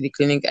come over to the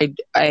clinic.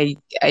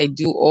 I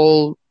do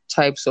all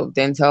types of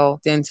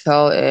dental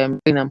cleaning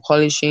and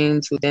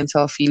polishing, to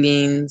dental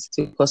fillings,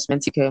 to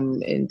cosmetic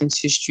and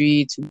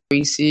dentistry, to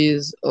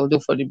braces. Although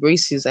for the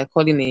braces, I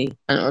call in an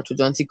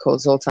orthodontic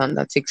consultant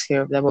that takes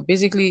care of that. But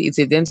basically, it's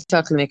a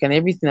dental clinic, and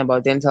everything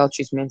about dental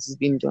treatment is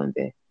being done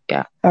there.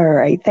 Yeah. All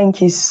right.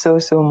 Thank you so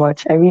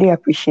much. I really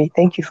appreciate it.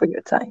 Thank you for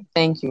your time.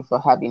 Thank you for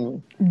having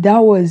me. That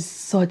was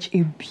such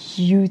a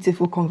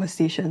beautiful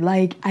conversation.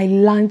 Like, I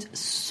learned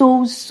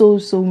so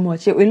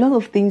much. There were a lot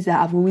of things that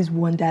I've always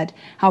wondered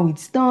how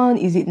it's done.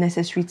 Is it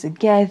necessary to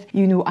get,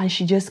 and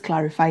she just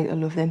clarified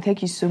all of them.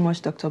 Thank you so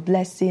much, Dr.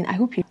 Blessing. I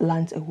hope you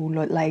learned a whole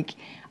lot. Like,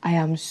 I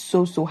am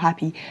so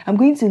happy. I'm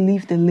going to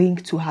leave the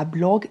link to her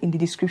blog in the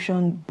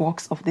description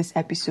box of this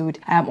episode.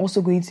 I am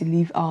also going to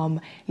leave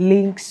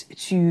links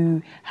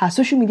to her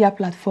social media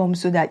platforms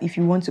so that if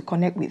you want to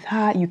connect with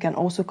her, you can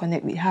also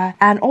connect with her.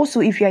 And also,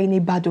 if you're in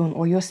Ibadan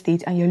or your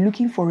state and you're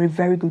looking for a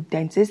very good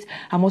dentist,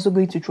 I'm also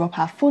going to drop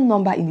her phone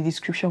number in the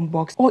description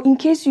box. Or in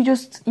case you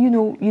just, you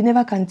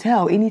never can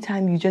tell,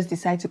 anytime you just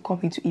decide to come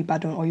into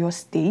Ibadan or your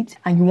state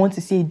and you want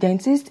to see a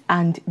dentist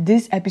and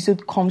this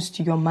episode comes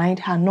to your mind,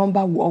 her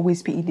number will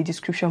always be in the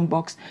description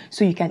box,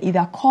 so you can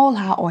either call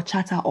her or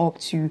chat her up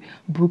to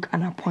book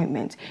an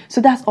appointment. So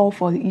that's all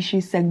for the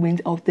issue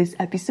segment of this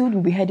episode.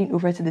 We'll be heading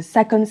over to the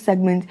second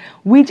segment,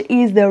 which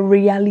is the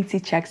reality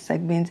check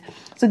segment.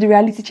 So the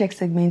reality check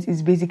segment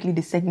is basically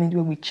the segment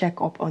where we check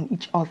up on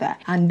each other,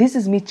 and this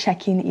is me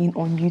checking in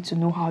on you to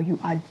know how you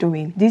are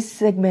doing. This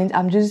segment,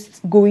 I'm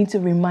just going to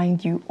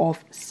remind you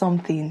of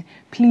something.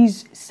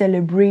 Please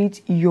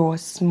celebrate your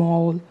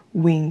small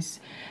wins.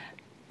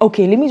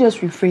 Okay, let me just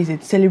rephrase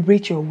it.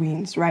 Celebrate your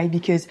wins, right?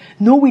 Because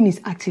no win is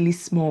actually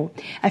small.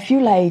 I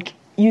feel like,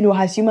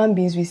 as human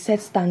beings, we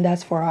set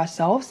standards for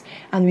ourselves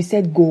and we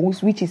set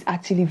goals, which is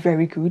actually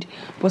very good.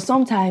 But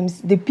sometimes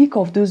the peak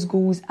of those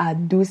goals are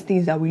those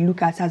things that we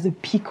look at as a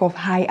peak of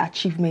high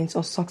achievements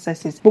or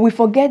successes. But we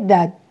forget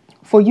that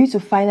for you to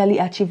finally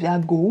achieve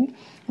that goal,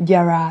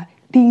 there are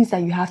things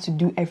that you have to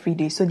do every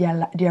day. So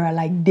there are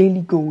like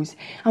daily goals.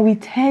 And we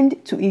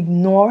tend to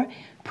ignore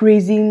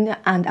praising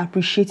and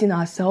appreciating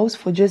ourselves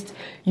for just,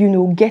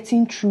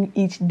 getting through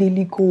each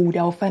daily goal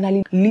that will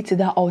finally lead to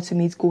that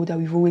ultimate goal that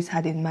we've always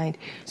had in mind.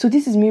 So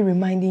this is me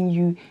reminding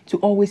you to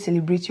always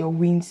celebrate your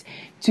wins.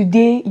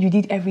 Today, you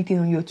did everything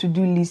on your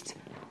to-do list.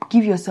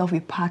 Give yourself a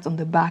pat on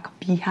the back.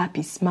 Be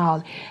happy,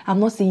 smile.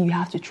 I'm not saying you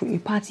have to throw a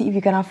party. If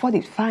you can afford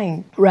it,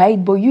 fine,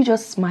 right? But you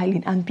just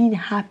smiling and being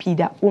happy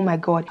that, oh my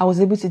God, I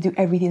was able to do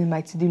everything in my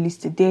to-do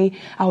list today.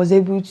 I was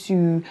able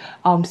to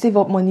save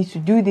up money to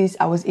do this.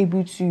 I was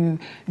able to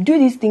do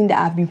this thing that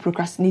I've been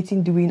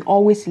procrastinating doing.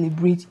 Always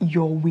celebrate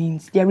your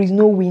wins. There is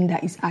no win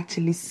that is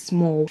actually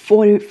small.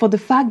 For the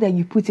fact that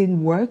you put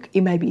in work,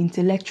 it might be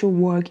intellectual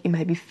work, it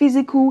might be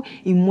physical,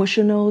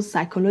 emotional,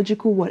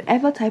 psychological,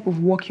 whatever type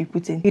of work you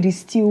put in, it is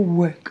still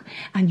work.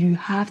 And you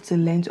have to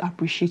learn to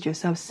appreciate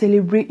yourself.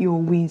 Celebrate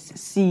your wins.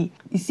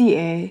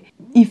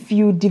 If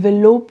you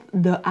develop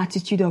the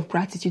attitude of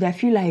gratitude, I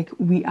feel like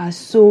we are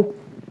so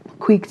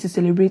quick to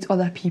celebrate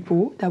other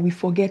people that we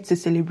forget to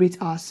celebrate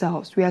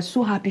ourselves. We are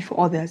so happy for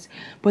others,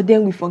 but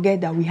then we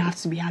forget that we have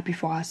to be happy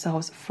for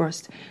ourselves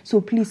first. So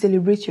please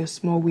celebrate your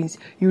small wins.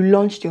 You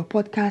launched your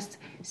podcast,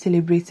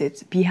 celebrate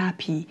it. Be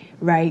happy,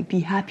 right? Be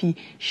happy.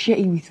 Share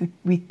it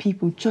with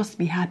people. Just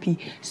be happy.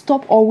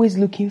 Stop always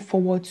looking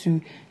forward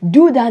to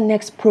do that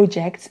next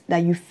project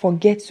that you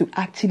forget to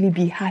actually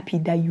be happy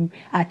that you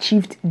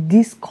achieved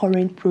this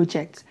current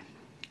project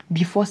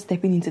before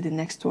stepping into the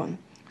next one.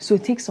 So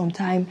take some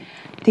time,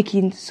 take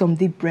in some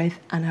deep breath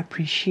and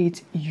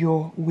appreciate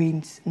your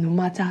wins, no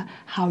matter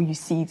how you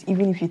see it.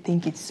 Even if you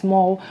think it's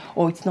small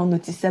or it's not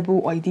noticeable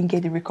or you didn't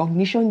get the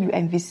recognition you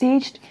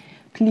envisaged,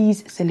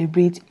 please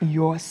celebrate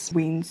your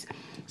wins.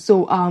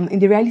 So in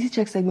the reality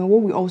check segment,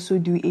 what we also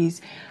do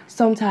is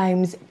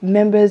sometimes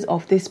members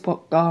of this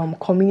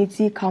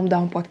community, Calm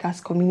Down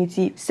Podcast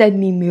community, send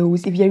me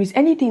mails. If there is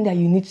anything that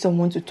you need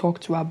someone to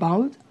talk to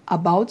about,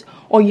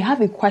 or you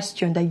have a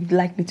question that you'd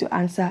like me to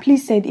answer,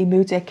 please send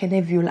email to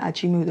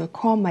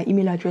ekeneviola@gmail.com. My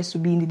email address will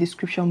be in the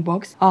description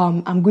box.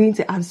 I'm going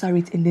to answer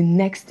it in the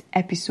next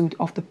episode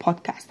of the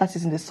podcast. That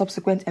is in the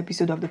subsequent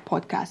episode of the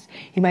podcast.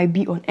 It might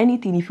be on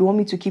anything. If you want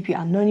me to keep you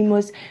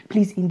anonymous,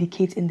 please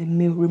indicate in the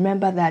mail.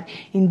 Remember that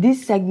in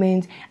this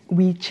segment,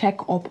 we check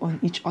up on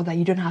each other.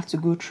 You don't have to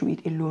go through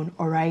it alone,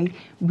 all right?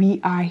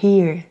 We are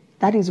here.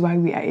 That is why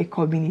we are a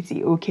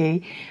community,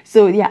 okay?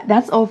 So yeah,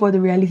 that's all for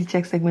the reality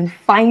check segment.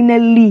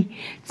 Finally,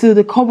 to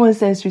the common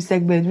sensory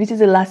segment, which is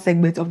the last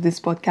segment of this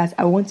podcast.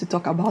 I want to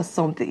talk about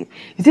something.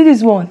 You see,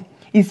 this one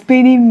is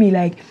paining me.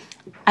 Like,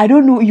 I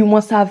don't know, you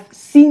must have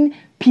seen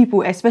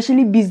people,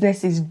 especially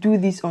businesses, do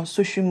this on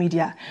social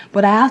media.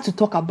 But I have to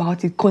talk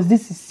about it because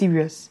this is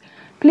serious.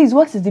 Please,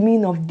 what is the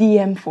meaning of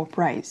DM for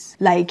price?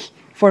 Like,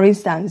 for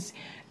instance,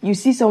 you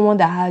see someone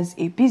that has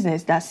a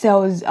business that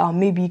sells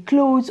maybe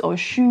clothes or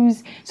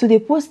shoes. So they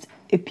post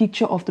a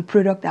picture of the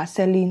product they're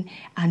selling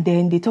and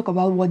then they talk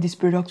about what this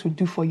product will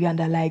do for you and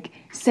they're like,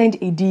 send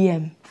a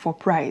DM for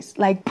price.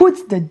 Like,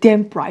 put the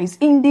damn price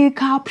in the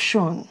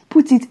caption.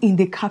 Put it in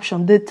the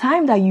caption. The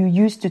time that you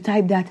used to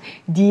type that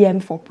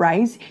DM for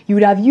price, you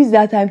would have used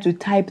that time to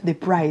type the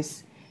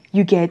price.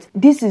 You get,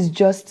 this is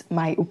just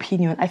my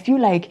opinion. I feel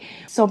like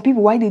some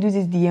people, why they do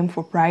this DM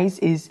for price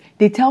is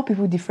they tell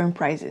people different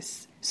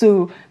prices.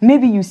 So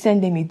maybe you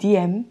send them a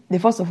DM, they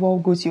first of all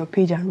go to your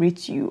page and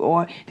rate you,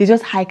 or they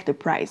just hike the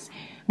price.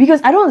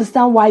 Because I don't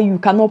understand why you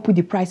cannot put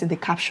the price in the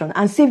caption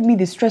and save me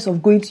the stress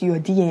of going to your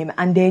DM.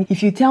 And then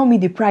if you tell me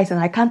the price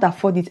and I can't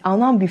afford it, I'll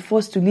now be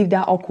forced to leave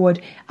that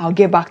awkward, I'll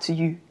get back to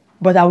you.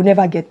 But I will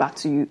never get back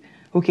to you.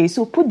 Okay,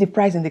 so put the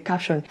price in the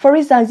caption. For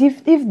instance,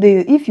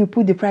 if you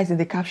put the price in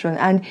the caption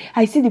and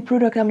I see the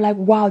product, I'm like,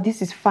 wow,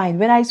 this is fine.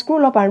 When I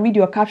scroll up and read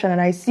your caption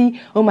and I see,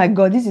 oh my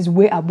God, this is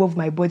way above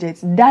my budget,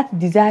 that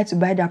desire to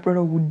buy that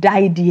product will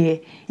die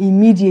there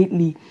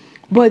immediately.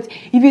 But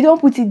if you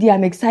don't put it there,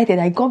 I'm excited.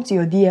 I come to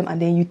your DM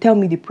and then you tell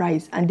me the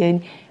price and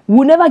then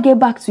we'll never get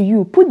back to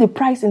you. Put the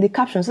price in the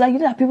caption so that you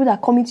know that people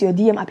that come into your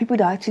DM are people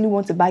that actually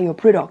want to buy your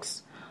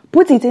products.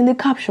 Put it in the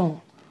caption,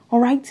 all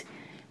right?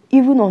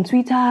 Even on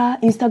Twitter,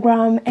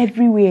 Instagram,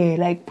 everywhere,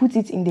 like put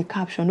it in the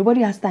caption. Nobody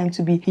has time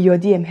to be in your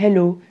DM,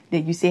 hello,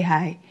 then you say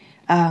hi.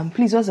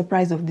 Please, what's the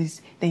price of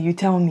this? Then you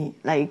tell me.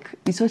 Like,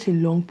 it's such a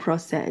long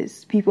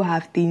process. People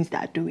have things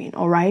they're doing,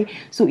 all right?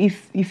 So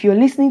if you're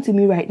listening to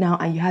me right now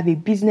and you have a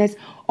business,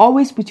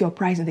 always put your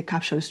price in the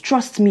captions.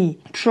 Trust me,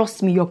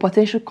 your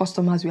potential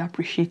customers will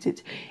appreciate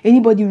it.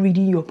 Anybody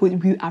reading your post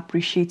will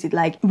appreciate it.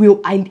 Like,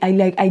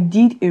 I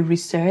did a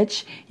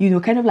research,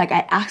 kind of like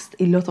I asked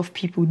a lot of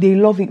people. They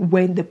love it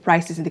when the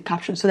price is in the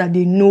caption so that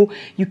they know,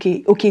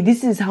 okay,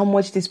 this is how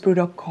much this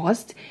product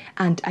costs,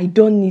 and I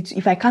don't need to,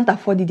 if I can't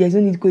afford it, there's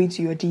no need going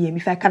to your DM.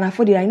 If I can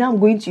afford it, I know I'm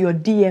going to your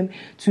DM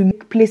to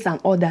place an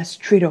order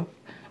straight up.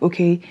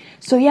 Okay,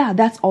 so yeah,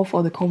 that's all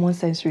for the common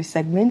sensory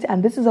segment,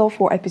 and this is all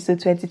for episode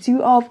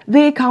 22 of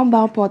the Calm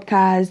Down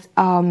Podcast.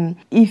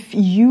 If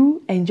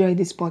you enjoyed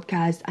this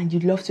podcast and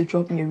you'd love to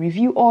drop me a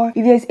review, or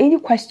if there's any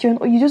question,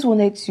 or you just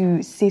wanted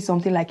to say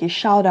something like a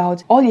shout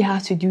out, all you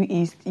have to do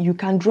is you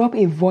can drop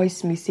a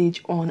voice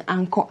message on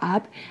Anchor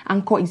app.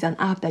 Anchor is an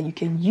app that you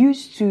can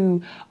use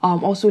to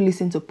also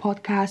listen to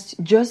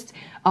podcasts. Just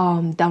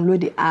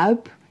download the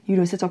app.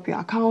 set up your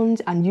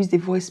account and use the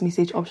voice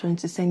message option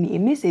to send me a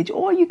message.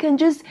 Or you can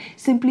just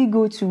simply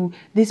go to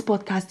this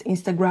podcast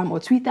Instagram or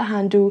Twitter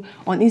handle.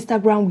 On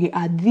Instagram, we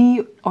are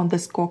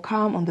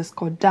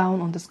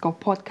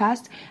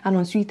the_calm_down_podcast. And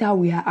on Twitter,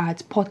 we are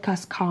at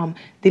podcast calm.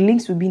 The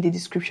links will be in the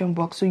description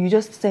box. So you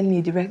just send me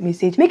a direct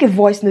message. Make a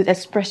voice note,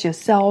 express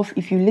yourself.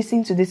 If you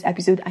listen to this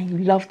episode and you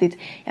loved it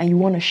and you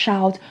want to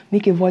shout,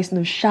 make a voice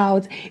note,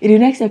 shout. In the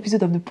next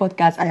episode of the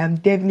podcast, I am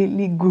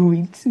definitely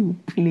going to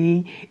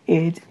play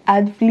it.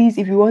 And please,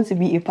 if you want to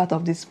be a part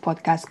of this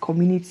podcast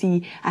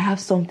community, I have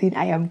something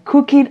I am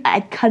cooking.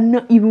 I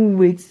cannot even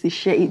wait to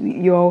share it with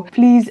you all.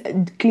 Please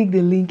click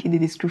the link in the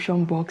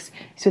description box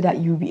so that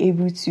you'll be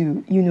able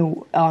to,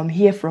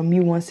 hear from me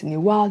once in a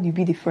while. You'll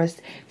be the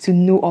first to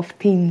know of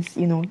things,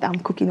 that I'm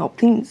cooking up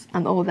things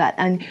and all that.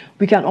 And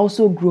we can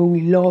also grow.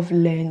 We love,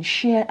 learn,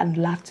 share, and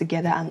laugh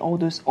together and all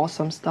those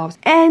awesome stuff.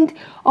 And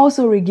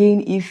also,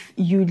 again, if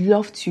you'd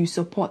love to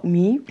support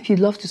me, if you'd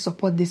love to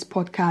support this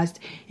podcast,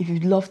 if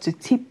you'd love to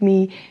tip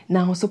me,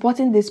 now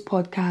supporting this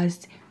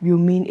podcast will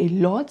mean a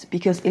lot,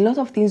 because a lot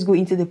of things go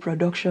into the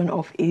production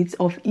of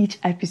each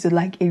episode,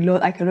 like a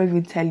lot. I cannot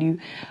even tell you.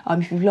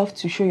 If you'd love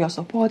to show your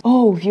support,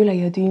 Viola,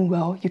 you're doing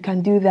well, you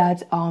can do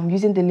that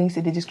using the links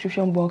in the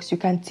description box. You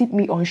can tip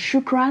me on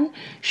Shukran.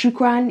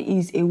 Shukran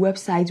is a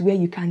website where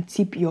you can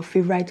tip your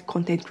favorite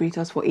content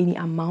creators for any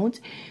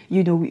amount.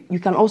 You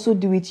can also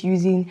do it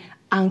using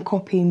Anchor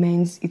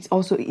payments. It's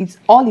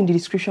all in the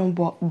description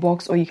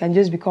box, or you can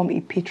just become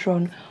a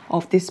patron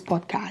of this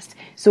podcast.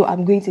 So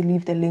I'm going to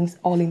leave the links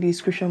all in the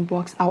description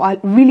box. I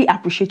really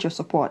appreciate your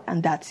support,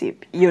 and that's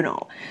it.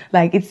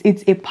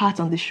 It's a pat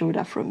on the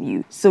shoulder from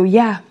you. So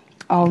yeah.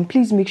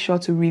 Please make sure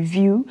to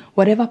review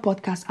whatever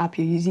podcast app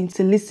you're using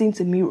to listen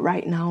to me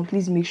right now.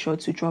 Please make sure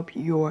to drop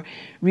your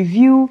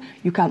review.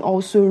 You can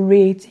also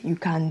rate. You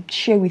can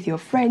share with your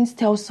friends.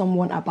 Tell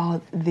someone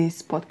about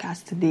this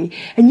podcast today.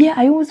 And yeah,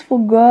 I almost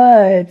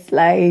forgot.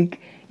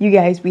 You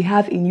guys, we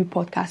have a new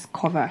podcast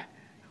cover.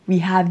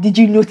 Did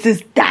you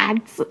notice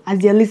that?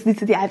 As you're listening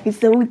to the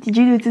episode, did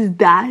you notice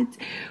that?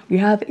 We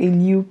have a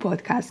new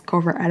podcast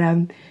cover,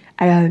 and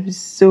I am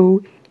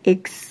so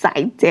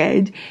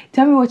excited.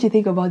 Tell me what you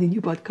think about the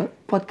new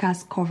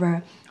podcast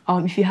cover.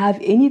 If you have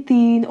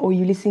anything, or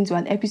you listen to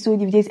an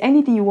episode, if there's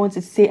anything you want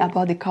to say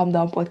about the Calm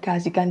Down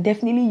podcast, you can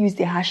definitely use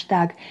the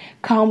hashtag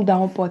Calm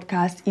Down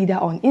Podcast either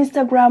on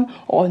Instagram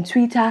or on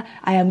Twitter.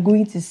 I am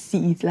going to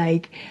see it.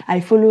 I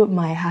follow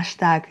my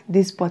hashtag,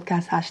 this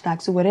podcast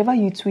hashtag. So whatever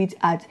you tweet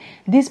at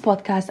this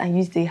podcast and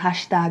use the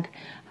hashtag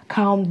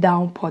Calm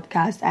Down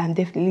Podcast, I am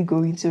definitely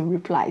going to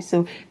reply.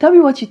 So tell me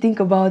what you think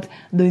about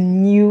the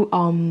new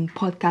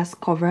podcast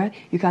cover.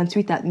 You can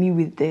tweet at me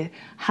with the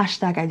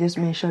hashtag I just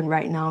mentioned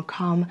right now,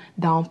 Calm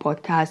Down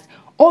Podcast.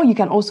 Or you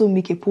can also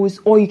make a post,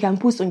 or you can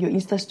post on your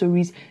Insta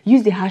stories.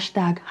 Use the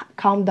hashtag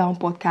Calm Down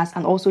Podcast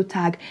and also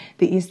tag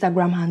the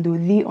Instagram handle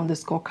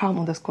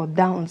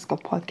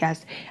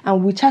the_calm_down_podcast.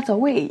 And we'll chat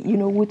away.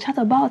 We'll chat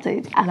about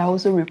it. And I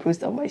also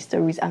repost on my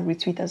stories and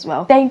retweet as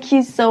well. Thank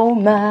you so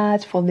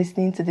much for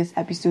listening to this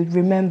episode.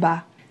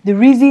 Remember, the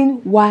reason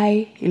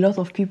why a lot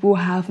of people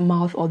have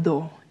mouth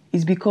odor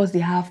is because they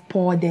have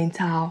poor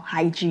dental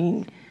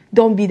hygiene.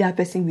 Don't be that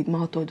person with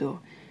mouth odor.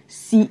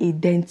 See a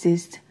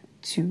dentist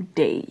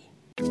today.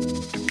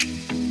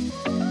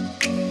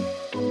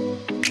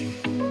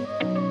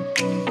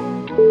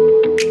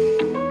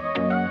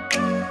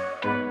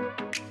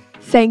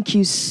 Thank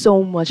you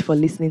so much for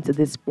listening to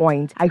this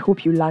point. I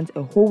hope you learned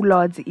a whole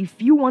lot.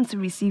 If you want to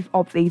receive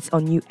updates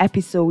on new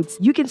episodes,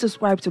 you can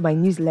subscribe to my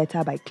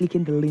newsletter by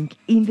clicking the link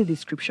in the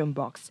description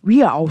box.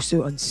 We are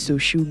also on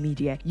social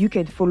media. You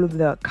can follow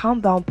the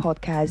Calm Down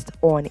Podcast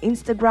on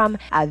Instagram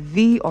at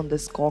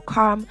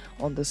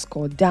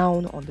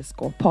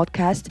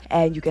the_calm_down_podcast.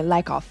 And you can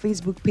like our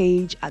Facebook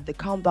page at the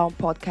Calm Down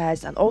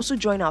Podcast, and also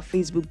join our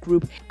Facebook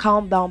group,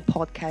 Calm Down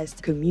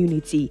Podcast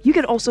Community. You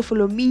can also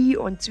follow me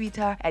on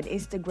Twitter and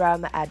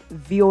Instagram at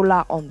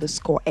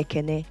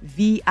Viola_Ekene,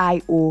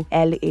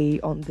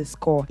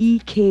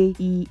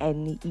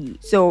 VIOLA_EKENE.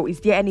 So is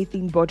there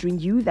anything bothering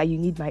you that you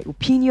need my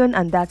opinion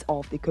and that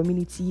of the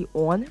community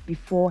on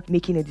before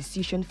making a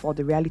decision for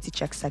the reality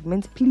check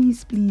segment?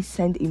 Please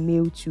send a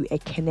mail to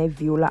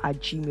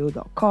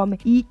ekeneviola@gmail.com,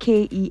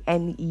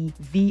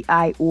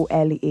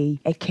 EKENEVIOLA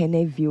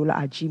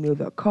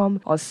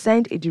ekeneviola@gmail.com, or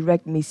send a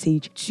direct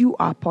message to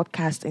our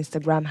podcast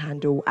Instagram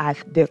handle at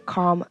the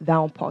Calm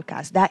Down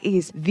Podcast. That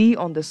is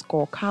the_calm_down_podcast.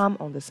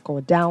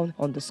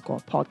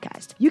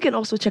 You can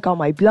also check out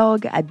my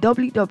blog at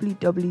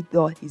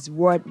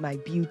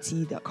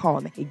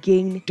www.hiswordmybeauty.com.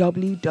 Again,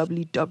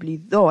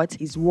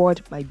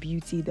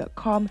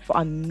 www.hiswordmybeauty.com for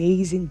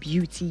amazing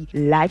beauty,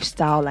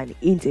 lifestyle, and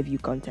interview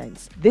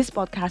contents. This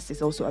podcast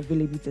is also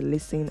available to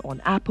listen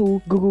on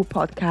Apple, Google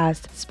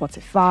Podcast,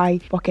 Spotify,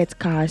 Pocket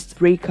Cast,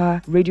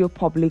 Breaker, Radio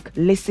Public,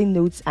 Listen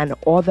Notes, and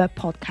other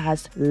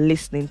podcast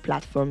listening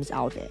platforms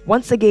out there.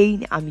 Once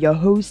again, I'm your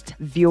host,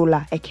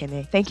 Viola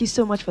Ekene. Thank you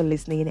so much for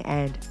listening,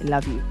 and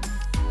love you.